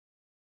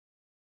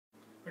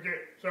Okay,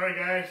 sorry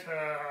guys,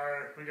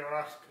 we got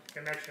lost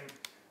connection,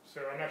 so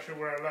I'm not sure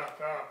where I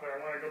left off, but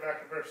I want to go back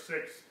to verse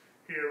 6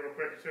 here real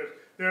quick. It says,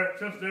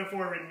 since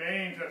therefore it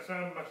remains that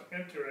some must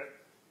enter it,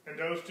 and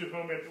those to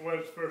whom it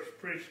was first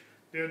preached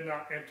did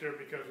not enter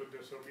because of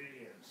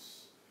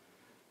disobedience.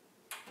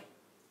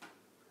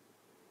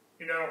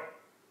 You know,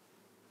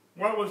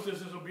 what was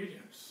this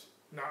disobedience?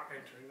 Not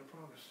entering the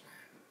promised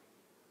land.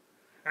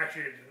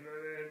 Actually,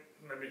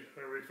 let me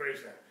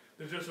rephrase that.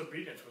 The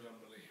disobedience was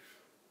unbelief.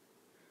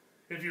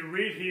 If you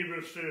read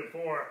Hebrews 3 and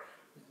 4,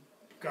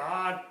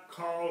 God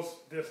calls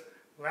this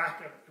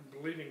lack of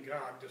believing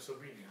God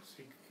disobedience.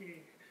 He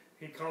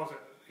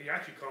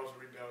actually calls it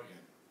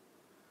rebellion.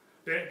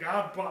 That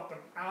God brought them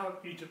out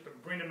of Egypt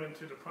and bring them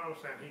into the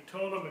promised land. He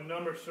told them in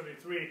Numbers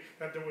 33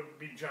 that there would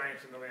be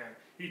giants in the land.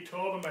 He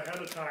told them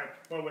ahead of time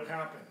what would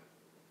happen.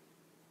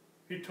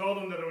 He told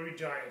them that there would be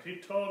giants. He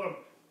told them,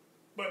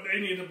 but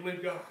they need to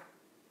believe God.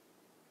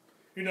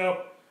 You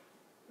know,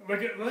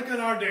 look at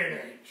our day and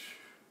age.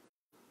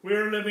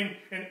 We're living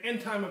in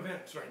end-time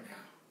events right now.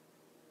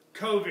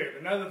 COVID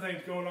and other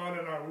things going on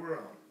in our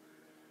world.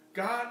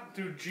 God,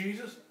 through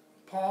Jesus,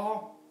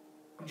 Paul,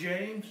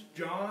 James,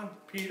 John,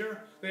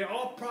 Peter, they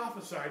all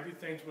prophesied these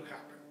things would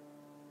happen.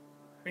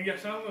 And yet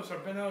some of us are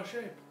bent out of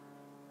shape.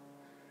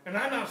 And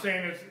I'm not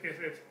saying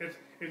it's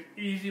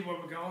easy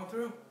what we're going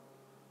through.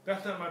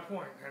 That's not my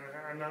point.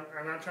 And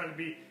I'm not trying to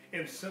be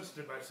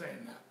insensitive by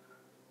saying that.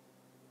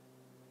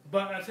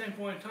 But at the same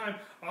point in time,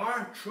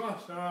 our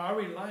trust and our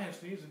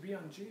reliance needs to be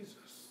on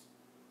Jesus.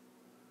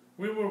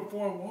 We were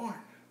forewarned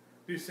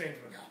these things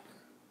would happen.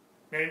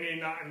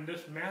 Maybe not in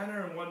this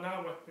manner and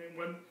whatnot,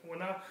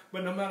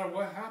 but no matter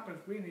what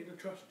happens, we need to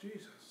trust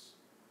Jesus.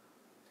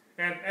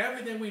 And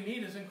everything we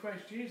need is in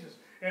Christ Jesus.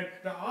 And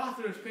the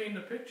author is painting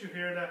the picture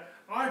here that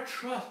our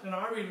trust and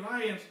our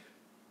reliance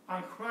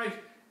on Christ's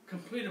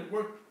completed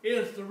work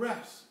is the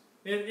rest.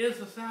 It is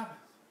the Sabbath.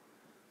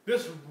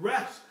 This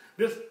rest,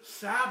 this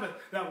Sabbath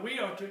that we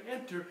are to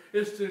enter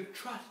is to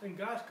trust in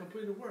God's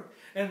completed work.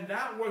 And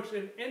that works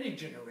in any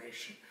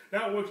generation.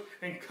 That works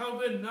in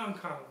COVID,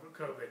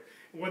 non-COVID.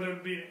 Whether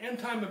it be the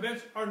end-time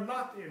events or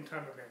not the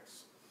end-time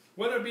events.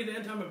 Whether it be the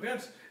end-time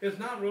events is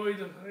not really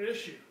the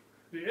issue.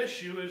 The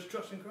issue is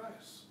trusting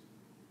Christ.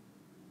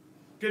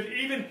 Because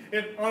even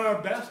on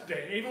our best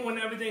day, even when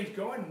everything's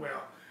going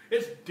well,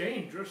 it's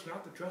dangerous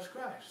not to trust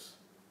Christ.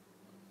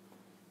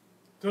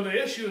 So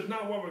the issue is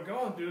not what we're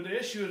going through. The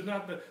issue is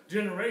not the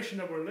generation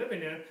that we're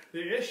living in.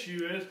 The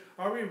issue is,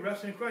 are we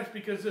resting in Christ?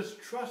 Because this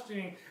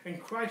trusting in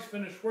Christ's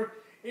finished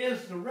work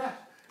is the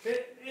rest.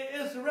 It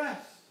is the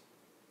rest.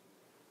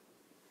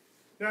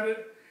 That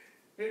it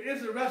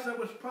is the rest that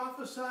was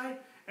prophesied,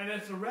 and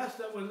it's the rest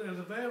that is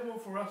available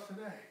for us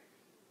today.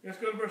 Let's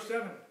go to verse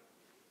 7.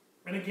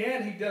 And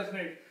again he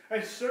designates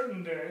a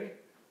certain day,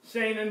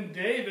 saying in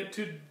David,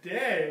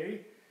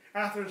 today,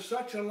 after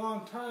such a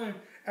long time,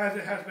 as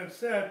it has been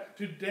said,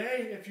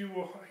 today, if you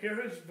will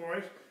hear his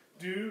voice,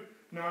 do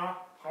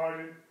not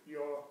harden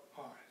your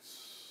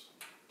hearts.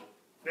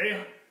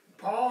 The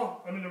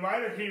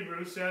writer of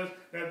Hebrews says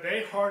that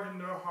they hardened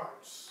their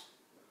hearts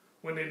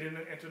when they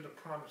didn't enter the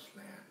promised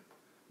land,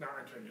 not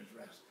entering his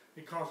rest.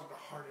 He calls it the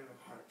hardening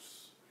of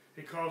hearts.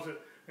 He calls it,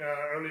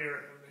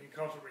 he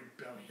calls it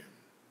rebellion.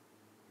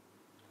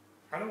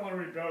 I don't want to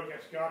rebel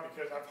against God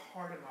because I've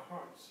hardened my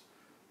hearts.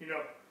 You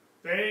know,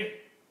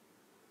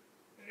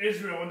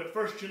 Israel, when the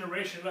first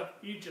generation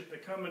left Egypt to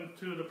come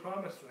into the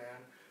promised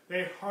land,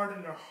 they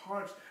hardened their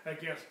hearts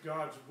against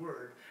God's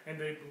word, and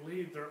they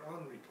believed their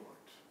own report.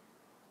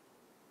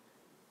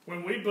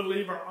 When we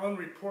believe our own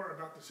report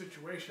about the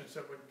situation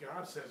instead of what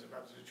God says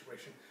about the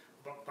situation,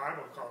 the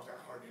Bible calls that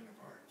hardening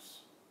of hearts.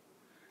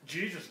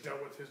 Jesus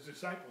dealt with his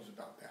disciples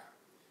about that.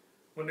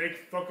 When they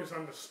focus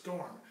on the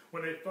storm,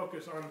 when they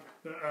focus on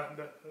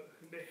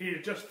he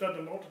had just fed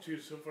the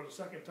multitudes for the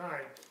second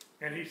time,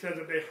 and he said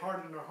that they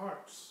hardened their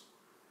hearts.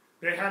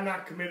 They had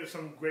not committed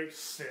some great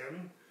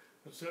sin,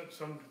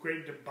 some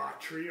great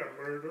debauchery or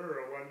murder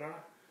or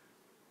whatnot.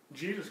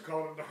 Jesus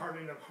called it the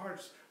hardening of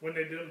hearts when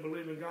they didn't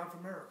believe in God for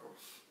miracles.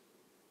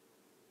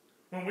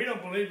 When we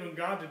don't believe in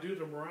God to do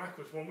the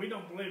miraculous, when we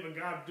don't believe in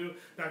God to do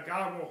that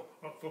God will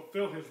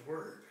fulfill his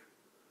word,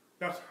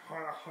 that's a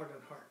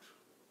hardened heart.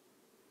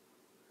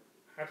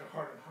 That's a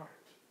hardened heart.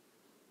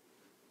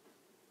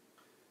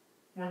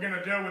 We're going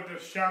to deal with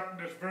this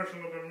verse a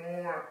little bit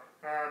more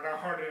about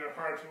hardening of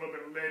hearts a little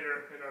bit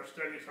later in our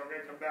study, so I'm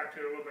going to come back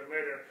to it a little bit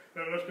later.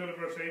 But let's go to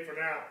verse 8 for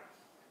now.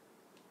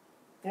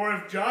 For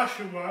if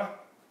Joshua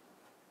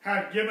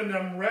had given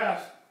them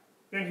rest,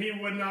 then he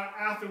would not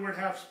afterward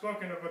have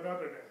spoken of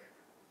another day.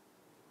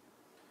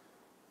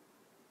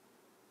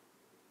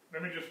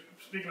 Let me just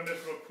speak on this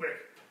real quick.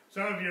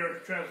 Some of your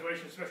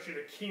translations, especially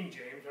the King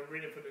James, I'm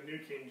reading for the New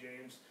King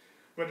James,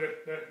 but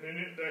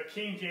the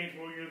King James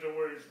will use the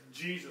word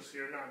Jesus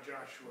here, not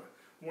Joshua.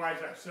 Why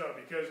is that so?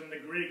 Because in the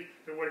Greek,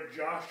 the word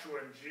Joshua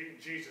and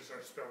Jesus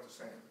are spelled the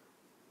same.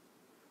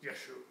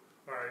 Yeshua,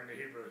 or in the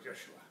Hebrew,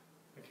 Yeshua.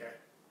 Okay?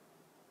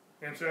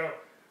 And so,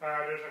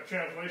 there's a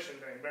translation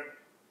thing, but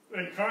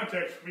in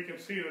context, we can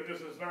see that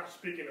this is not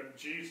speaking of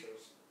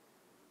Jesus.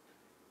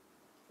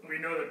 We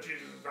know that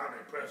Jesus is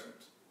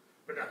omnipresent,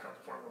 but that's not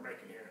the point we're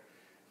making here.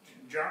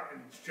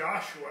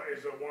 Joshua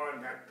is the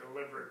one that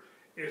delivered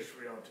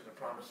Israel to the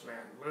promised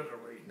land,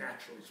 literally,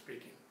 naturally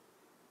speaking.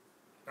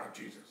 Not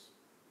Jesus.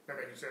 That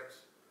making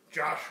sense?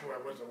 Joshua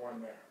was the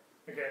one there.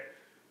 Okay,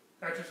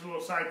 that's just a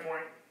little side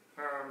point.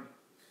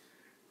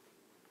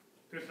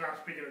 This is not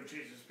speaking of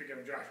Jesus, speaking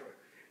of Joshua.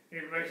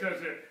 It says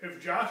that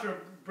if Joshua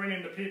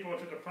bringing the people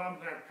into the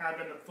promised land had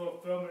been the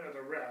fulfillment of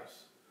the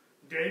rest,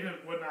 David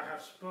would not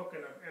have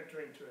spoken of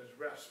entering to his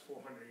rest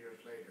 400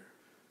 years later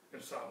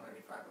in Psalm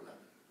 95:11.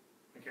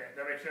 Okay,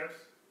 that makes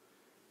sense?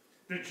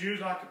 The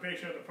Jews'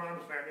 occupation of the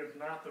promised land is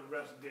not the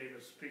rest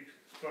David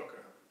spoke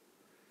of.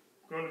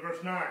 Going to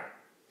verse 9.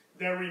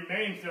 There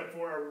remains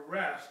therefore a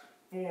rest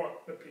for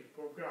the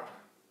people of God.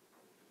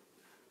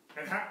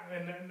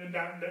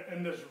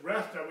 And this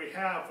rest that we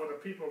have for the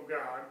people of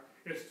God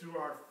is through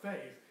our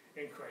faith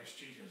in Christ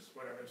Jesus,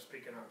 what I've been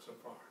speaking on so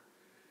far.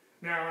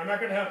 Now, I'm not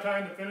going to have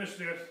time to finish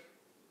this,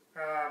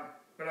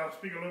 but I'll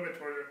speak a little bit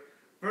toward it.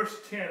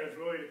 Verse 10 is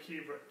really the key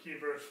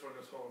verse for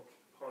this whole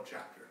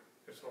chapter,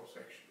 this whole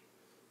section.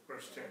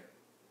 Verse 10.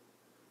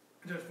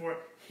 It says, for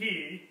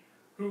he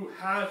who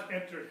has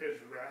entered his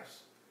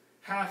rest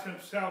has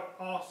himself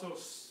also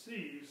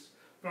ceased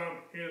from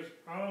his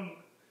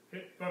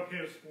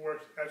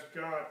works as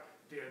God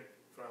did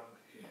from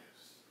his.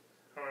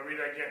 I'm going to read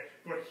that again.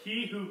 For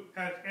he who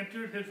has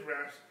entered his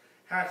rest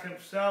has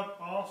himself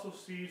also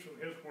ceased from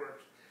his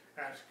works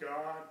as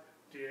God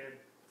did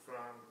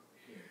from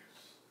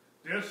his.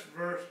 This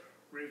verse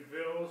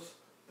reveals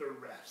the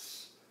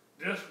rest.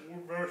 This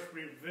verse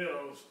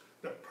reveals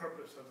the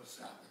purpose of the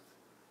Sabbath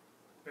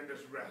and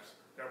this rest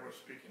that we're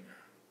speaking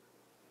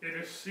of. It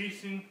is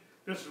ceasing,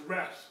 this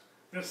rest,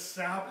 this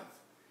Sabbath,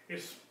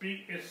 is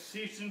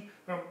ceasing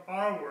from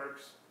our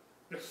works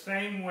the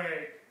same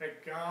way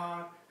that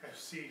God has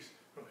ceased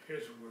from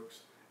his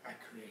works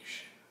at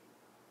creation.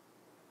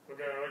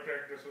 We're going to look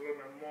at this a little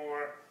bit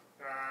more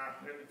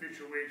in the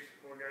future weeks.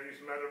 We're going to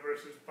use some other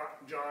verses.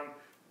 John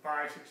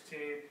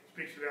 5:16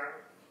 speaks to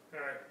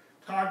that.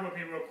 Talk with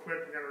me real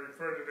quick. We're going to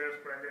refer to this,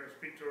 but I'm going to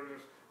speak to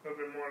this a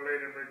little bit more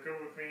later. But go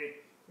with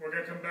me. We're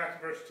going to come back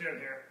to verse 10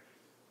 here.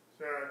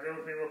 So go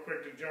with me real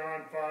quick to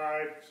John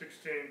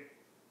 5:16.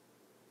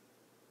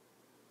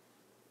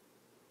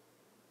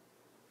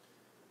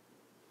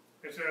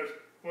 It says,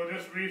 for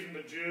this reason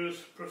the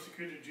Jews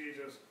persecuted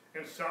Jesus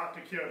and sought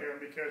to kill him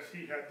because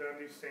he had done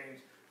these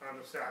things on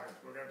the Sabbath.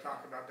 We're going to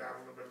talk about that a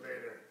little bit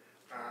later.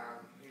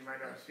 You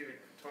might not see the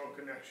total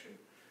connection.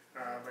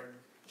 But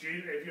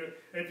Jesus,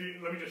 let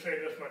me just say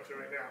this much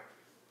right now.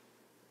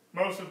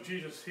 Most of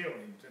Jesus'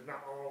 healings, if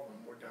not all of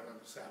them, were done on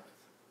the Sabbath.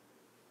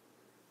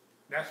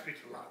 That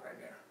speaks a lot right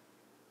there.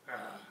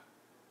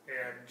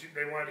 And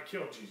they wanted to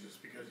kill Jesus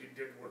because he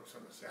did works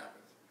on the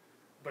Sabbath.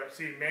 But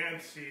see, man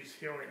sees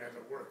healing as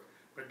a work,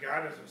 but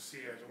God doesn't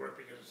see it as a work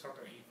because it's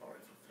something he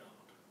already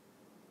fulfilled.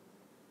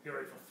 He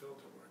already fulfilled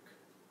the work.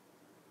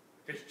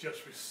 It's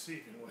just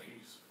receiving what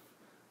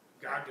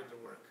God did the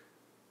work.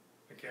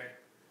 Okay?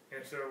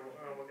 And so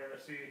we're going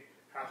to see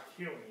how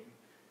healing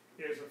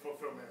is a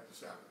fulfillment of the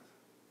Sabbath.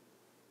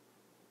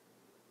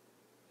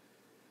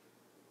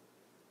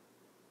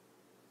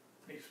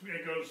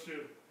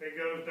 It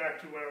goes back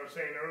to what I was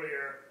saying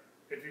earlier,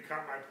 if you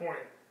caught my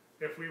point.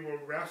 If we will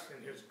rest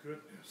in his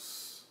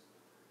goodness,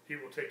 he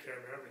will take care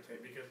of everything,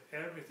 because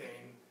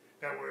everything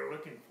that we're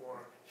looking for,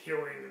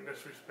 healing in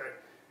this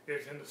respect,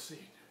 is in the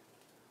seed.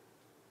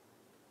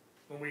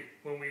 When we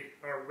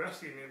are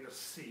resting in the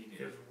seed,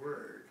 his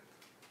word,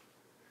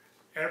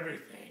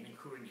 everything,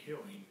 including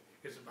healing,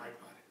 is a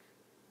byproduct.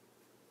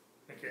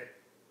 Okay?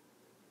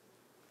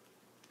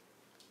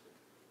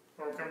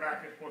 We'll come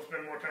back and we'll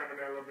spend more time on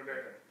that a little bit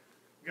later.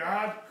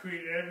 God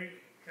created everything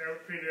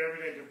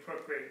to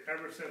procreate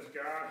ever since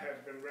God has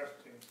been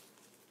resting.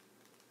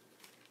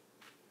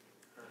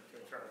 Okay,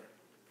 sorry.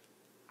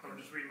 I'm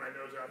just reading my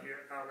notes out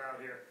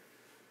loud here.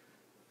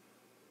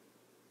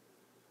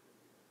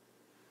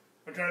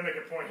 I'm trying to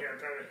make a point here. I'm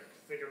trying to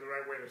think of the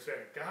right way to say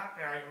it. God,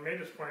 and I made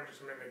this point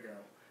just a minute ago,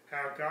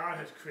 how God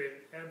has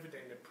created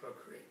everything to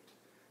procreate.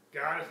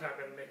 God has not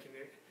been making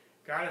new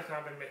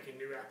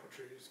apple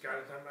trees.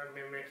 God has not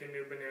been making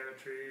new banana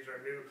trees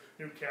or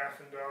new cats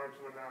and dogs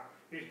or whatnot.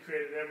 He's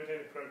created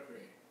everything to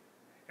procreate.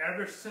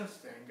 Ever since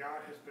then,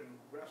 God has been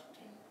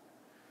resting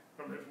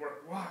from his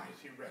work. Why is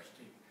he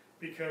resting?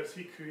 Because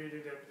he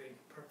created everything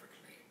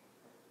perfectly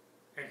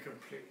and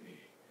completely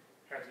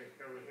as it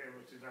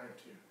was designed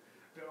to.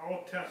 The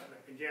Old Testament,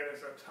 again,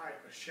 is a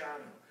type, a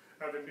shadow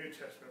of the New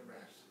Testament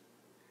rest.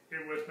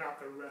 It was not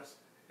the rest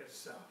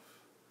itself.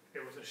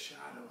 It was a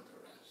shadow of the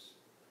rest.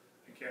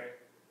 Okay?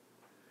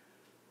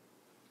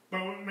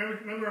 But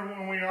remember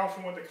when we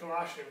also went to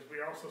Colossians,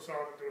 we also saw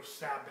that there were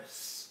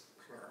Sabbaths,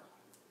 plural.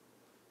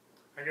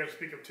 I'm going to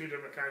speak of two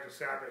different kinds of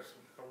Sabbaths,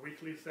 a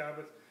weekly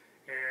Sabbath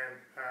and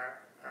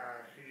a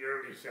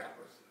yearly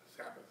Sabbath.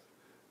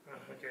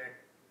 Okay?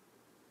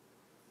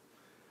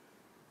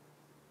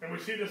 And we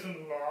see this in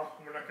the law,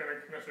 and we're not going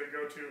to necessarily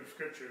go to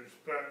scriptures,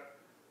 but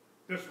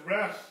this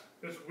rest,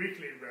 this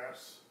weekly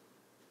rest,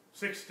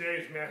 6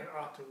 days man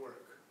ought to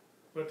work,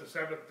 but the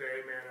seventh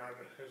day man ought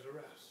to his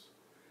rest.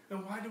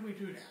 And why do we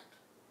do that?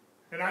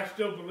 And I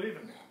still believe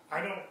in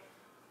that.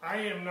 I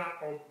am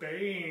not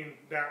obeying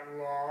that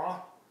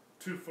law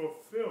to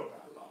fulfill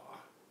that law,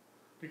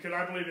 because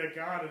I believe that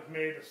God has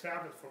made the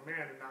Sabbath for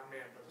man and not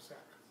man for the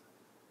Sabbath.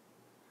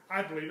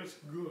 I believe it's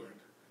good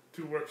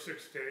to work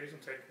 6 days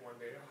and take 1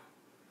 day off.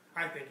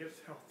 I think it's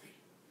healthy.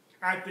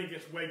 I think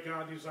it's the way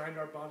God designed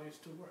our bodies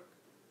to work.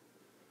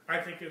 I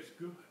think it's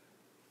good.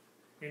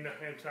 And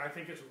so I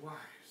think it's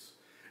wise.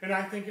 And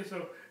I think it's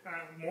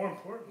more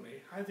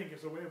importantly, I think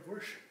it's a way of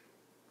worship.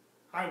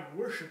 I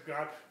worship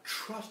God,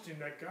 trusting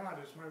that God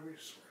is my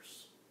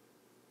resource.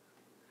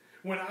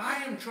 When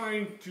I am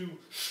trying to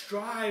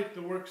strive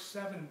to work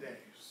 7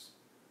 days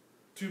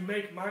to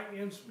make my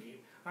ends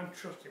meet, I'm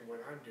trusting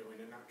what I'm doing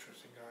and not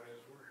trusting God in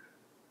His Word.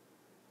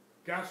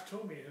 God's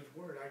told me in His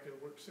Word I can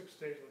work 6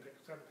 days and take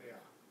a 7th day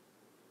off.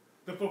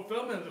 The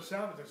fulfillment of the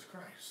Sabbath is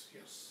Christ,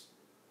 yes.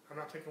 I'm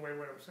not taking away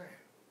what I'm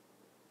saying.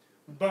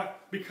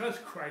 But because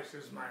Christ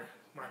is my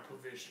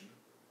provision,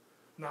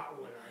 not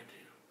what I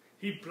do.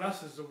 He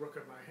blesses the work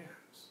of my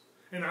hands.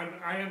 And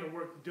I am to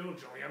work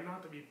diligently. I'm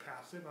not to be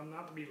passive. I'm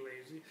not to be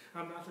lazy.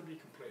 I'm not to be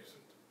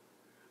complacent.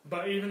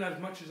 But even as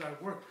much as I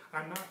work,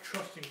 I'm not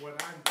trusting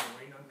what I'm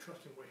doing. I'm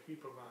trusting what He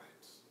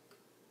provides.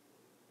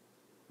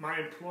 My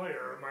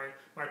employer,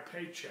 my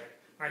paycheck,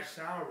 my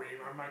salary,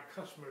 or my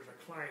customers or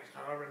clients,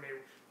 however it may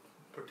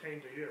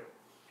pertain to you,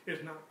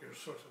 is not your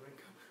source of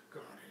income.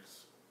 God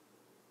is.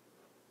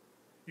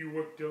 You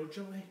work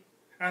diligently,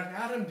 as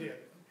Adam did.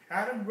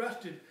 Adam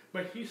rested,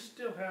 but he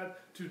still had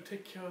to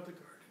take care of the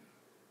garden.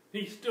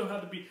 He still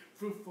had to be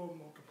fruitful and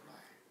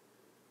multiply.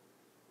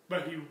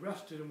 But he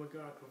rested in what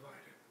God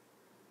provided,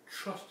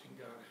 trusting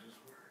God in His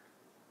Word.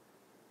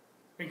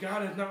 And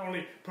God has not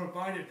only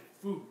provided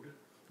food,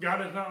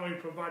 God has not only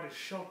provided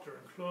shelter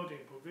and clothing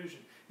and provision,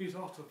 He's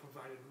also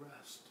provided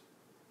rest.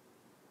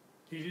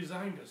 He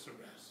designed us to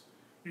rest.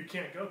 You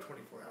can't go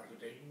 24 hours a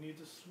day. You need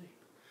to sleep.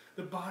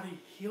 The body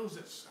heals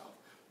itself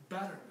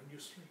better when you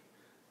sleep.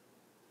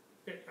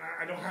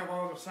 I don't have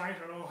all the science,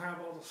 I don't have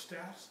all the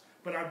stats,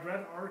 but I've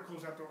read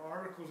articles after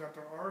articles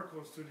after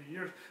articles through the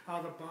years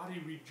how the body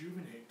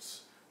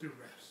rejuvenates through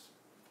rest.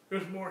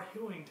 There's more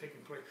healing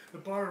taking place. The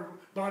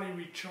body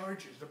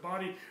recharges. The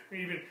body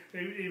even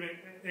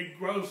it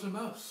grows the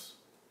most.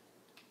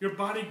 Your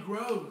body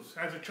grows,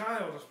 as a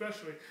child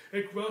especially,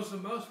 it grows the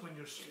most when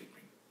you're sleeping.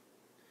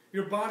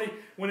 Your body,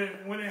 when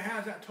it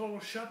has that total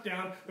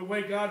shutdown, the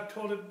way God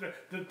told it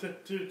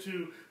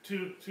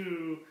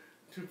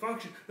to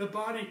function, the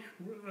body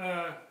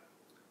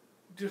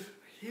just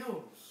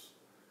heals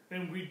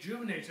and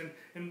rejuvenates,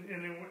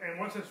 and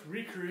once it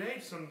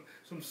recreates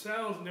some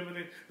cells and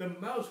everything, the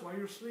most while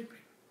you're sleeping.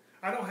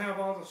 I don't have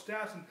all the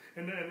stats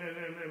and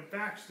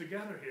facts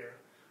together here.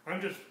 I'm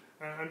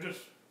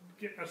just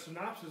getting a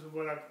synopsis of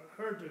what I've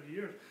heard through the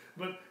years.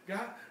 But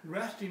God,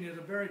 resting is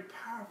a very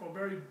powerful,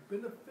 very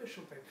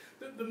beneficial thing.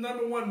 The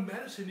number one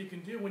medicine you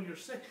can do when you're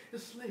sick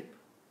is sleep.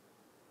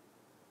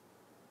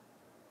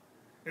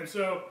 And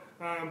so,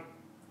 at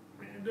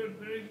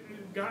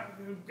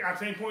the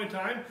same point in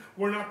time,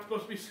 we're not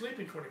supposed to be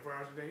sleeping 24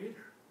 hours a day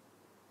either.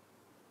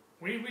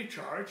 We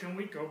recharge and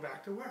we go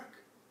back to work.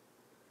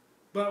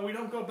 But we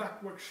don't go back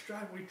to work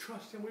striving. We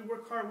trust Him. We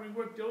work hard. We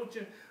work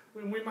diligent.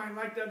 We might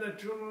like that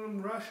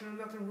adrenaline rush, and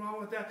there's nothing wrong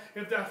with that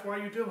if that's why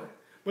you do it.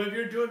 But if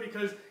you're doing it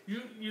because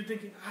you're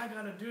thinking, I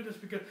got to do this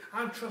because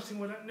I'm trusting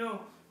what I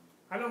know.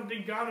 I don't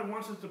think God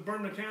wants us to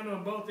burn the candle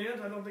on both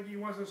ends. I don't think He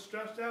wants us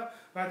stressed out.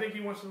 But I think He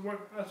wants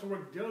us to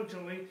work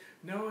diligently,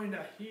 knowing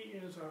that He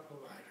is our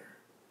provider.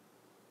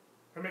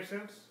 That makes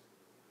sense?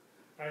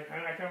 I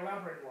can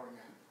elaborate more on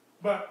that.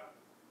 But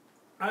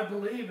I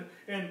believe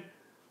in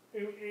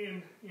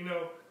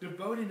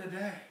devoting a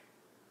day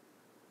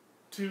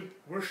to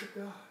worship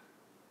God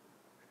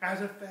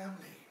as a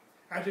family,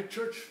 as a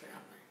church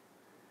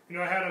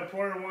family. I had an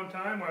employer one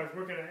time when I was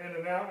working at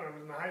In-N-Out when I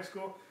was in high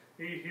school.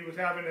 He was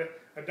having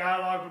a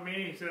dialogue with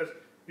me. He says,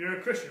 "You're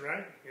a Christian,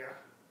 right?" "Yeah."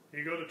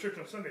 "You go to church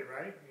on Sunday,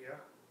 right?" "Yeah."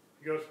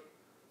 He goes,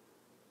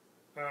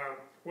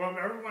 "Well, if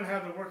everyone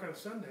had to work on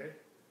Sunday,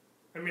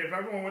 if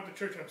everyone went to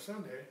church on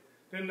Sunday,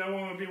 then no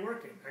one would be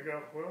working." I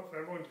go, "Well, if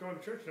everyone's going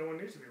to church, no one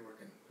needs to be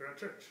working. They're at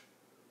church."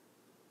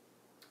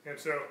 And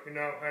so,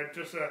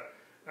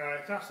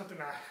 it's not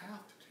something I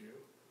have to do.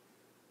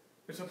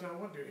 It's something I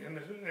want to do.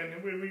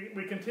 And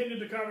we continued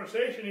the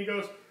conversation. He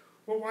goes,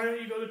 "Well, why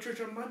don't you go to church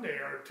on Monday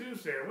or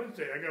Tuesday or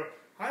Wednesday?" I go,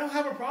 "I don't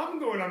have a problem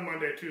going on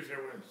Monday, Tuesday,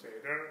 or Wednesday.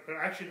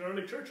 They're actually, the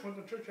early church went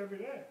to church every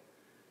day.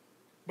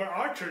 But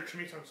our church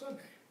meets on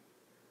Sunday.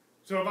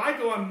 So if I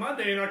go on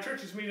Monday and our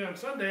church is meeting on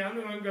Sunday, I'm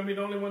going to be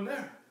the only one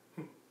there."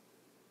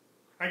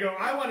 I go,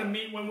 "I want to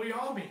meet when we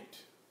all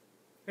meet."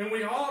 And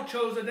we all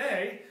chose a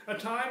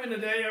time and a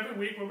day every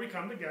week where we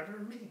come together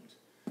and meet.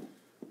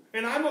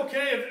 And I'm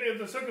okay if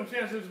the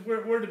circumstances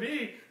were to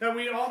be that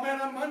we all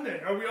met on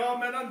Monday, or we all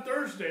met on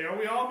Thursday, or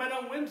we all met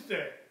on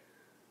Wednesday.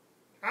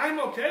 I'm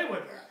okay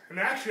with that. And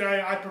actually,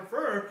 I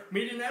prefer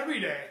meeting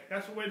every day.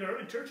 That's the way the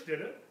early church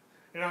did it.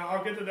 And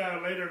I'll get to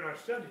that later in our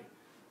study.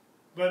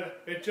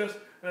 But it just,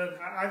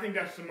 I think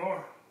that's the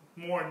more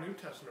New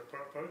Testament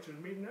approach is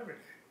meeting every day,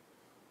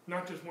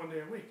 not just one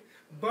day a week.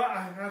 But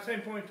at the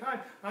same point in time,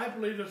 I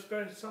believe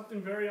there's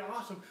something very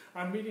awesome.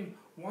 I'm meeting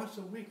once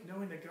a week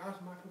knowing that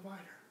God's my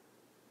provider.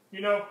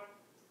 You know,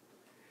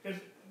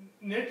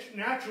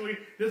 naturally,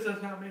 this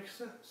does not make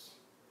sense.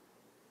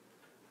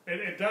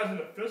 It does in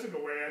a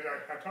physical way, as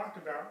I talked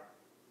about.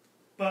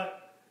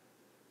 But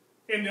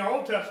in the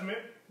Old Testament,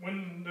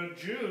 when the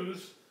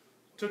Jews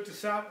took the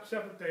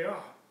seventh day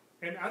off,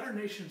 and other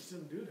nations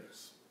didn't do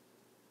this.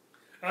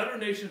 Other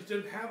nations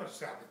didn't have a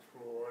Sabbath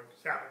rule, or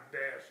Sabbath day,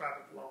 or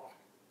Sabbath law.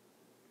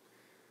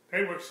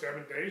 They worked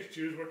 7 days,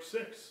 Jews worked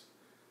 6.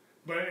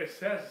 But it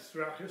says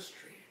throughout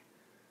history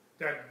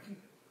that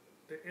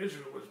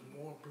Israel was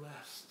more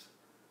blessed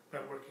by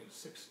working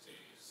 6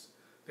 days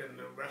than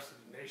the rest of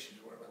the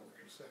nations were by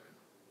working 7.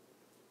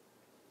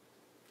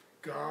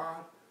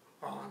 God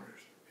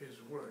honors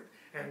his word.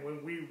 And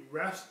when we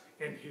rest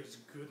in his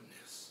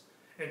goodness,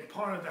 and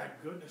part of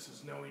that goodness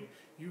is knowing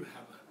you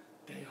have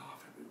a day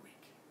off every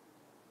week.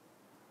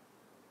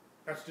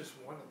 That's just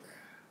one of the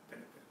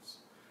benefits.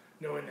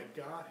 Knowing that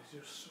God is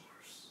your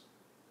source.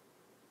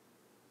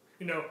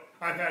 You know,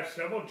 I've had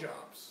several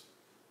jobs.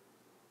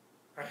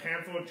 A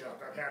handful of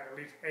jobs. I've had at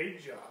least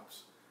 8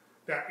 jobs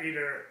that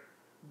either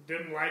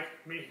didn't like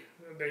me,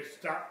 they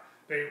stopped,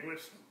 let me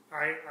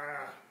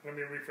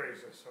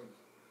rephrase this.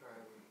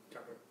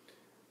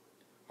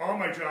 All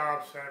my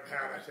jobs I've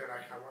had, I said,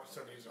 I want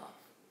Sundays off.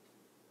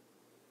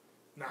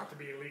 Not to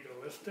be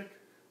legalistic,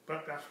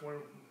 but that's when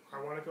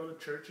I want to go to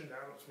church, and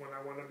that's when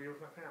I want to be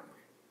with my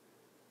family.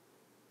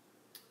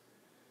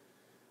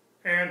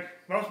 And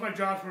most of my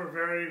jobs were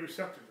very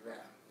receptive to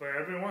that. But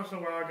every once in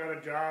a while I got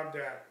a job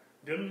that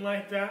didn't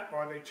like that,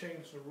 or they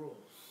changed the rules.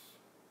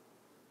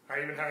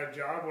 I even had a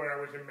job where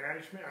I was in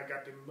management, I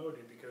got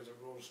demoted because the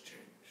rules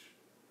changed.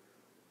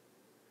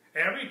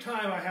 Every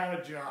time I had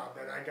a job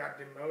that I got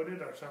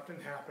demoted or something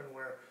happened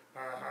where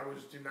I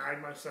was denied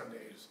my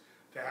Sundays,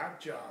 that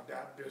job,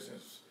 that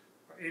business,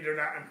 either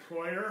that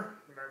employer,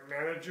 that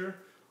manager,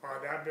 or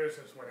that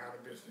business went out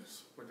of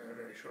business within a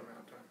very short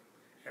amount of time.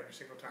 Every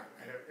single time.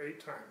 I have 8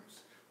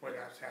 times where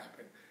that's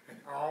happened. And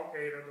all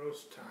 8 of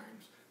those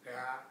times,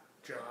 that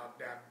job,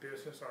 that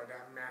business, or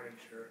that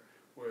manager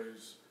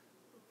was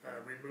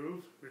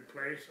removed,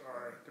 replaced,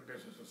 or the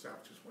business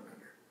itself just went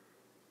under.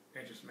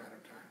 It's just a matter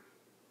of time.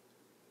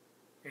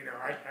 You know,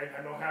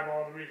 I don't have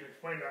all the reasons to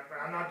explain that,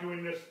 but I'm not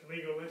doing this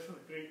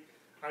legalistically.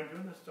 I'm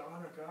doing this to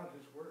honor God and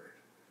his word.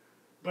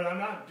 But I'm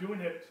not doing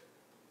it,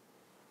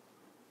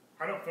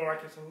 I don't feel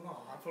like it's a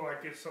law. I feel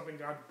like it's something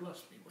God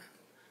blessed me with.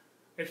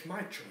 It's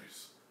my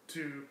choice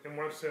to, in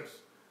one sense,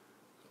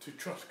 to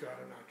trust God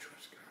or not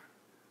trust God.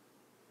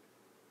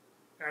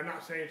 And I'm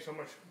not saying so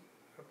much,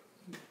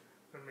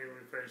 let me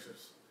rephrase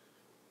this.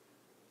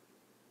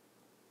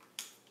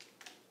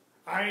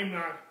 I am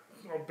not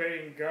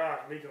obeying God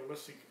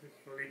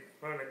legalistically,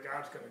 knowing that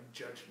God's going to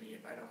judge me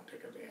if I don't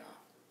take a day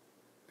off.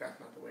 That's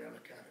not the way I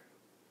look at it.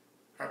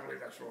 I believe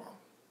that's wrong.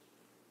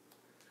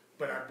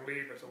 But I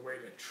believe it's a way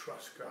to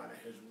trust God and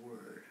his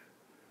word.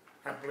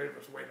 I believe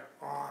it's a way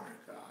to honor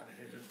God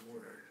and his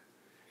word.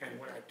 And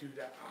when I do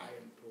that, I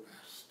am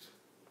blessed.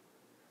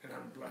 And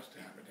I'm blessed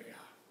to have a day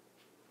off.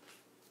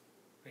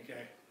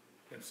 Okay?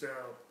 And so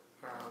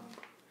I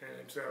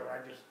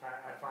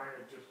find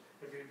it just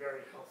to be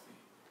very healthy.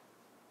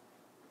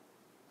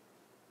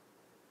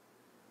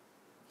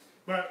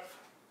 But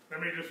let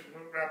me just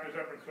wrap this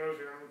up and close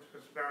it. I'm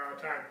just about out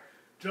of time.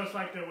 Just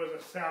like there was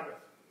a Sabbath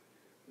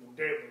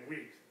day of the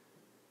week,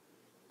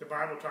 the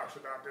Bible talks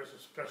about this,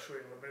 especially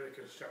in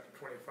Leviticus chapter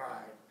 25,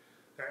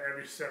 that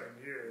every 7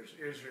 years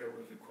Israel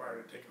was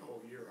required to take a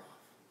whole year off.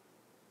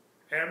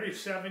 Every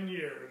 7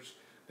 years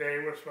they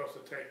were supposed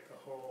to take the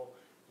whole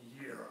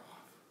year off.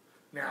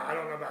 Now, I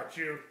don't know about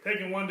you.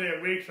 Taking 1 day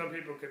a week, some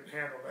people can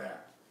handle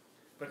that.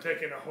 But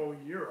taking a whole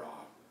year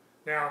off.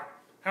 Now,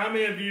 how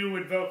many of you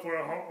would vote for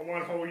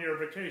one whole year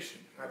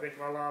vacation? I think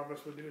a lot of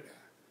us would do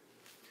that.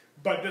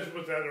 But this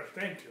was the other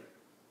thing to it.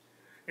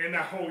 In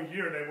that whole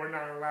year, they were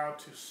not allowed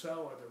to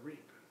sow or to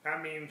reap.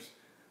 That means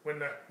when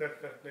the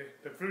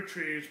fruit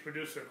trees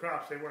produce their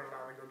crops, they weren't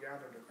allowed to go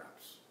gather the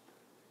crops.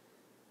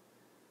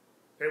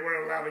 They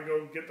weren't allowed to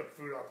go get the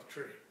fruit off the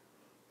tree.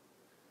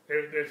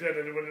 They said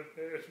that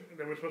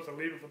they were supposed to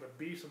leave it for the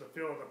beasts of the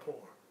field and the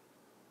poor.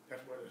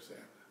 That's what it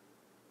said.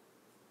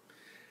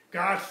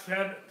 God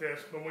said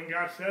this, but when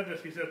God said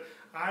this, he said,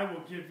 I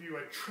will give you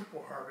a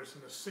triple harvest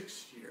in the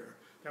 6th year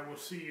that will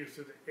see you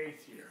through the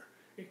 8th year.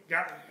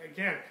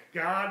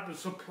 God, the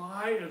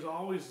supply is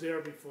always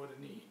there before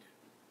the need.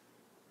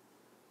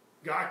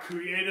 God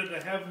created the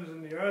heavens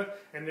and the earth,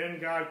 and then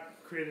God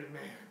created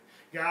man.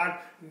 God,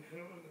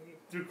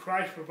 through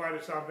Christ,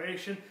 provided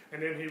salvation,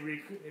 and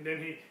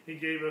then he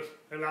gave us,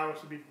 allowed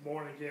us to be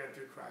born again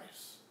through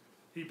Christ.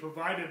 He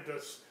provided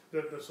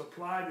the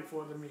supply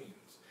before the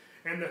means.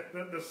 And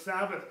the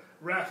Sabbath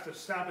rest, the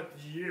Sabbath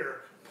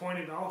year,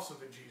 pointed also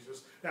to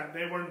Jesus, that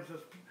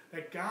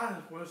that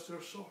God was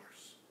their source.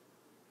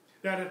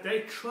 That if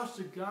they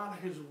trusted God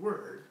and his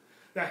word,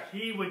 that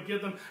he would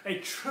give them a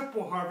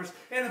triple harvest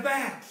in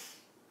advance.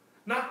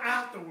 Not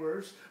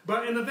afterwards,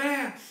 but in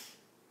advance.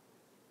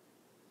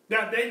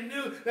 That they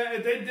knew that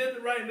if they did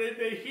it right and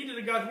they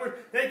heeded God's word,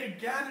 they could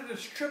gather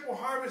this triple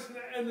harvest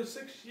in the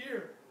 6th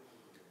year.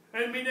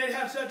 And I mean, they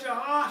had such an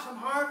awesome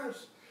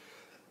harvest.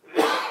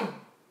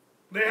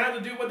 They had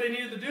to do what they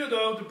needed to do,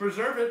 though, to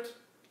preserve it.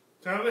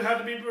 Some of it had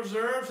to be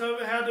preserved. Some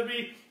of it had to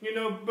be,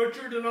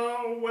 butchered and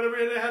all, whatever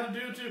they had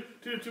to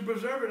do to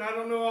preserve it. I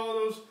don't know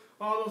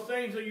all those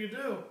things that you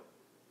do.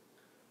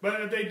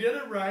 But if they did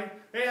it right,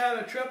 they had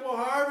a triple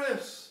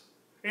harvest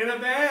in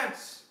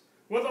advance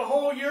with a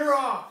whole year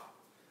off.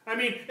 I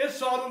mean, it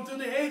saw them through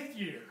the 8th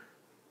year.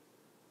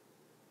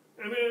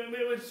 I mean,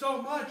 it was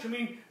so much. I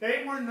mean,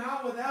 they were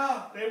not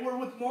without. They were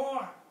with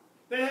more.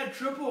 They had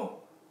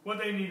triple what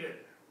they needed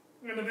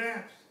in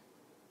advance.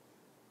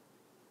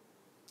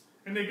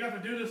 And they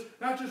got to do this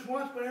not just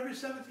once, but every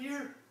 7th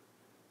year.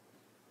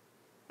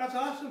 That's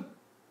awesome.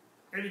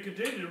 And you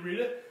continue to read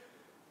it.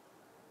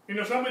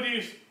 Some of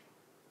these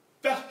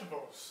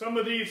festivals, some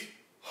of these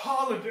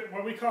holidays,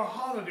 what we call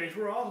holidays,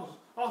 were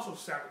also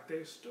Sabbath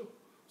days too.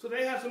 So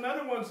they had some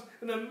other ones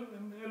in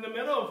the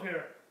middle of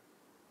here.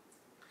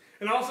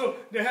 And also,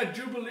 they had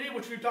Jubilee,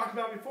 which we talked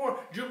about before.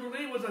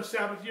 Jubilee was a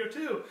Sabbath year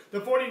too. The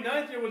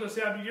 49th year was a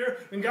Sabbath year,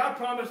 and God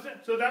promised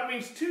it. So that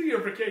means 2-year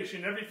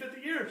vacation every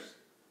 50 years.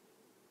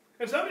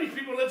 And some of these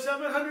people lived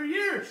 700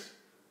 years.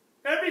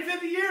 Every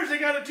 50 years they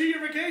got a 2-year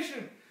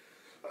vacation.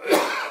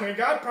 And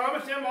God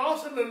promised them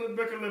also in the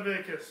book of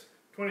Leviticus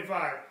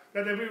 25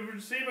 that they would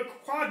receive a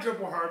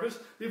quadruple harvest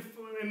in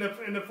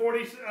the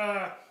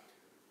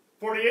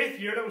 48th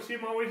year that would see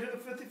them all the way to the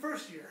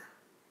 51st year.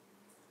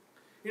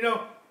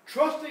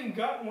 Trusting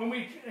God,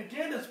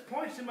 this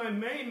points to my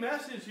main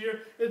message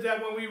here, is that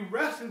when we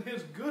rest in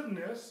His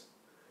goodness,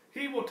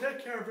 He will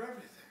take care of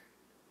everything.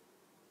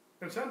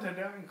 And sometimes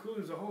that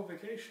includes a whole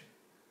vacation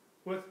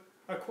with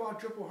a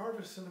quadruple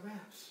harvest in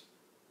advance.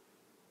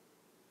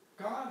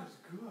 God is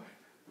good.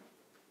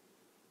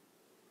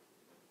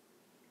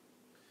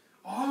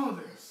 All of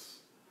this,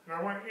 and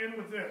I want to end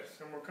with this,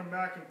 and we'll come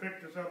back and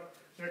pick this up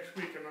next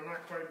week, and I'm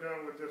not quite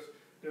done with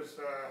this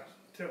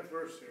 10th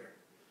verse here.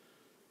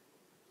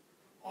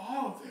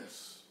 All of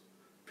this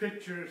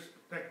pictures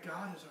that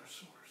God is our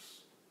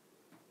source.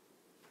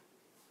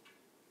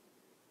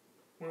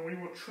 When we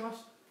will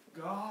trust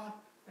God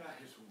at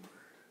His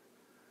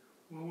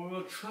word, when we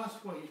will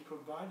trust what He's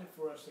provided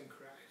for us in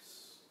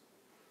Christ,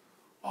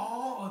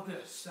 all of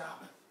this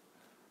Sabbath,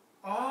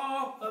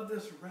 all of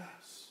this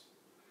rest,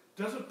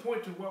 doesn't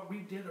point to what we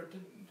did or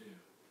didn't do.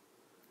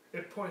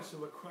 It points to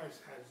what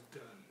Christ has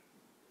done.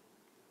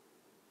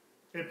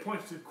 It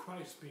points to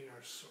Christ being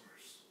our source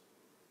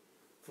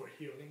for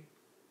healing,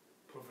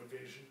 for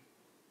provision,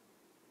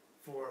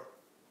 for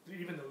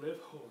even to live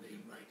holy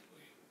and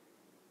rightly,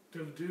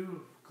 to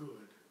do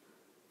good,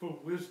 for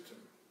wisdom,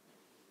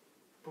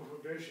 for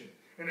provision.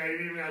 And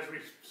even as we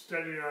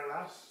studied in our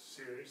last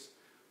series,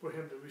 for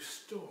Him to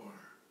restore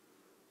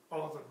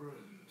all the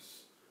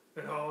ruins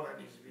and all that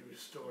needs to be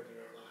restored in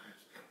our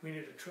lives. We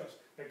need to trust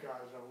that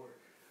God is our word.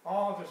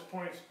 All this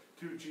points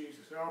to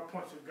Jesus. It all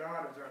points to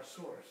God as our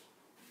source.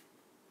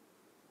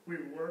 We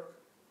work.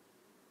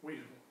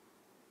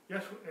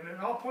 Yes, and it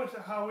all points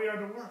to how we are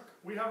to work.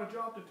 We have a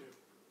job to do.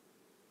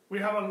 We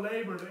have a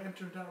labor to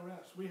enter into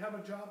rest. We have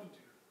a job to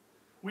do.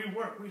 We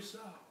work, we sow.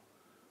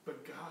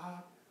 But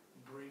God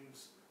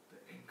brings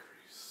the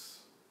increase.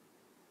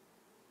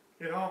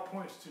 It all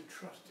points to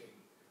trusting,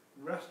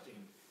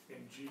 resting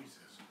in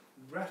Jesus,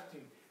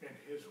 resting in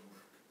His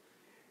work.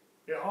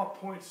 It all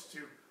points to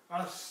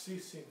us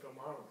ceasing from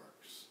our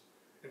works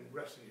and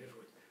resting in His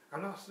work.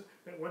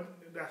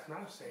 That's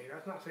not saying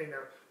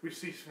that we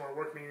cease from our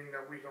work, meaning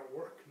that we don't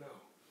work. No.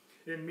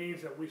 It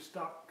means that we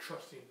stop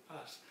trusting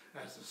us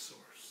as the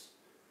source.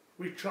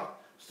 We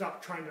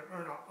stop trying to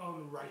earn our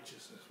own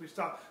righteousness. We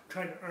stop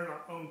trying to earn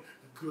our own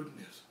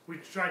goodness. We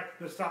try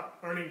to stop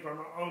earning from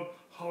our own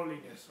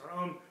holiness, our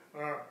own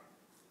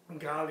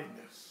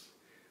godliness.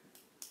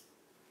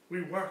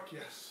 We work,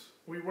 yes.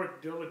 We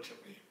work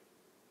diligently.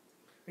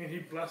 And He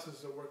blesses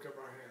the work of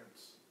our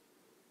hands.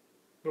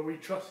 But we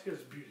trust His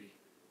beauty.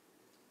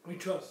 We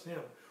trust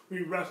Him.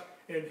 We rest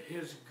in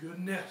His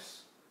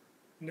goodness,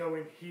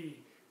 knowing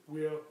He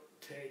will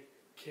take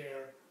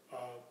care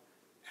of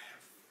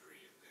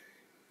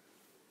everything.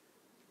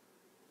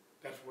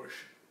 That's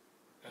worship.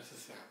 That's the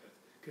Sabbath,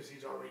 because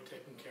He's already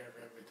taken care of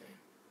everything.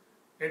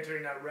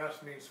 Entering that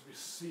rest means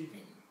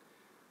receiving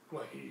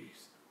what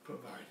He's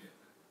provided.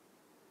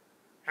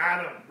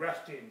 Adam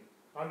resting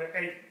on the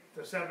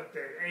 7th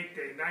day, 8th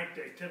day, 9th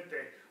day, 10th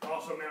day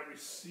also meant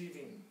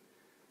receiving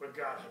what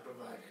God had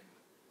provided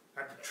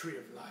at the tree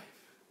of life.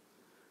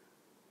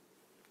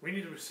 We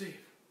need to receive.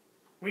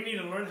 We need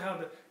to learn how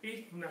to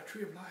eat from that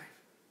tree of life.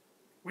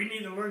 We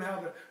need to learn how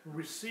to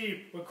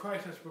receive what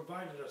Christ has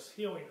provided us,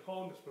 healing,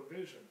 wholeness,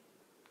 provision.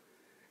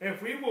 And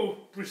if we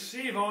will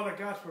receive all that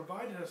God's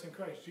provided us in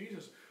Christ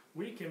Jesus,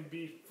 we can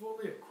be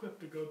fully equipped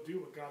to go do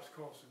what God's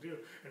called us to do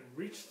and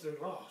reach the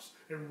lost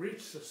and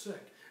reach the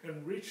sick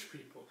and reach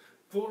people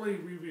Fully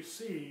we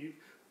receive,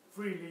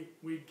 freely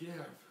we give.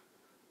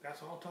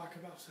 That's all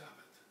talking about Sabbath.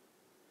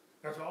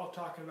 That's all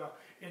talking about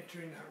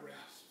entering that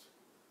rest.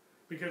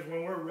 Because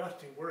when we're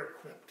resting, we're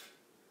equipped.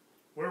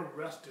 We're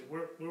rested.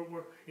 We're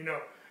you know,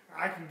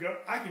 I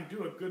can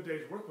do a good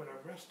day's work when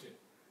I'm rested.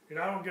 You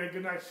know, I don't get a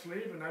good night's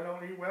sleep and I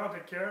don't eat well,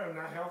 take care, I'm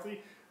not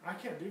healthy. I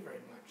can't do very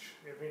much,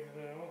 if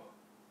anything at all.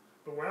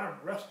 But when I'm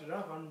rested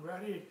up, I'm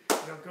ready.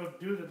 You know, go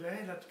do the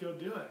day, let's go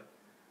do it.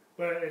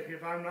 But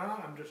if I'm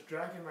not, I'm just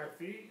dragging my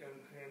feet and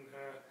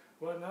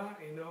whatnot,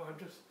 you know,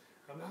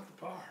 I'm not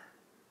the par.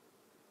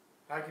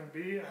 I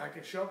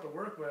can show up to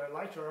work, but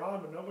lights are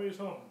on, but nobody's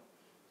home.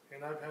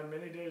 And I've had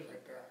many days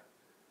like that.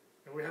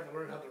 And we have to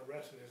learn how to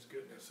rest in His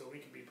goodness so we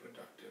can be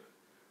productive.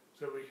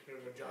 So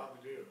there's a job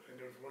to do and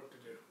there's work to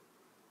do.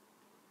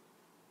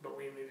 But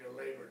we need to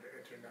labor to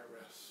enter in that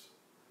rest.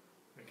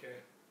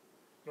 Okay?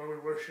 Lord, we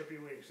worship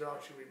You, we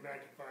exalt You, we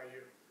magnify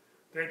You.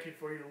 Thank You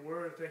for Your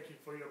word. Thank You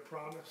for Your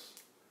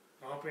promise.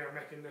 I hope I'm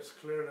making this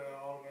clear to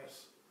all of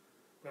us.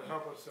 But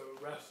help us to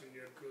rest in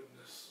Your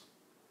goodness.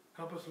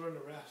 Help us learn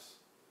to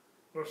rest.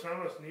 Lord,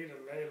 some of us need to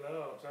lay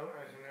low. In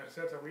a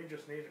sense that we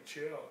just need to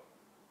chill.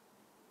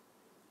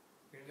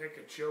 You take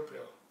a chill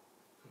pill.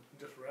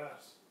 Just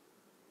rest.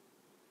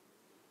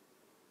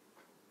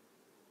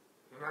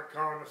 I'm not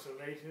calling us to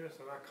laziness.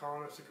 I'm not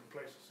calling us to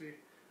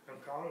complacency. I'm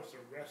calling us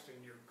to rest in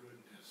Your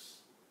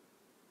goodness.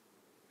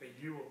 That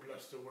You will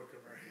bless the work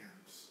of our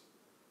hands.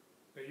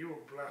 That You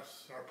will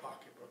bless our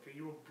pocketbook. That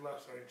You will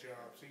bless our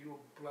jobs. That You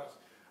will bless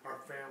our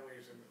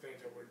families and the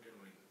things that we're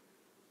doing.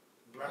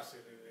 Bless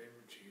it in the name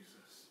of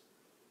Jesus.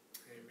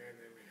 Amen,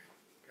 amen.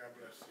 God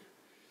bless you.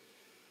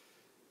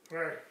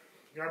 All right.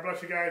 God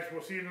bless you guys.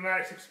 We'll see you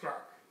tonight at 6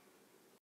 o'clock.